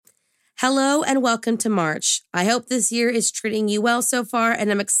Hello and welcome to March. I hope this year is treating you well so far, and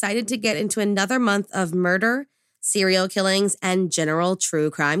I'm excited to get into another month of murder, serial killings, and general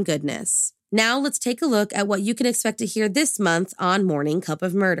true crime goodness. Now let's take a look at what you can expect to hear this month on Morning Cup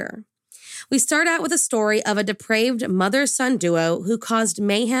of Murder. We start out with a story of a depraved mother-son duo who caused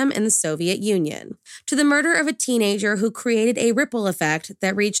mayhem in the Soviet Union, to the murder of a teenager who created a ripple effect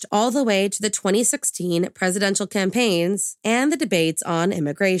that reached all the way to the 2016 presidential campaigns and the debates on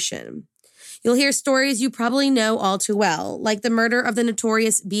immigration. You'll hear stories you probably know all too well, like the murder of the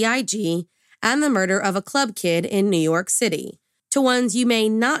notorious B.I.G. and the murder of a club kid in New York City, to ones you may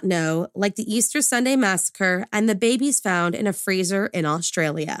not know, like the Easter Sunday massacre and the babies found in a freezer in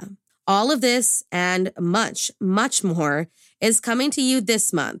Australia. All of this and much, much more is coming to you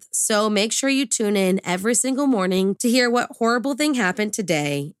this month, so make sure you tune in every single morning to hear what horrible thing happened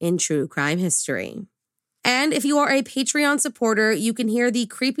today in true crime history. And if you are a Patreon supporter, you can hear the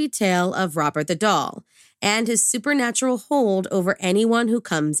creepy tale of Robert the Doll and his supernatural hold over anyone who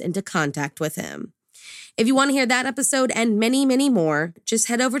comes into contact with him. If you want to hear that episode and many, many more, just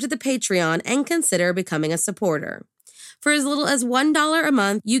head over to the Patreon and consider becoming a supporter. For as little as $1 a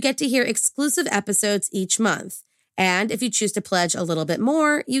month, you get to hear exclusive episodes each month. And if you choose to pledge a little bit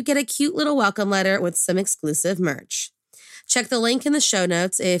more, you get a cute little welcome letter with some exclusive merch. Check the link in the show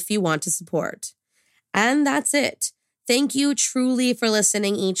notes if you want to support. And that's it. Thank you truly for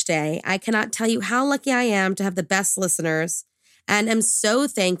listening each day. I cannot tell you how lucky I am to have the best listeners, and am so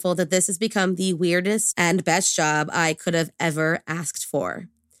thankful that this has become the weirdest and best job I could have ever asked for.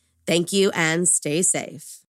 Thank you and stay safe.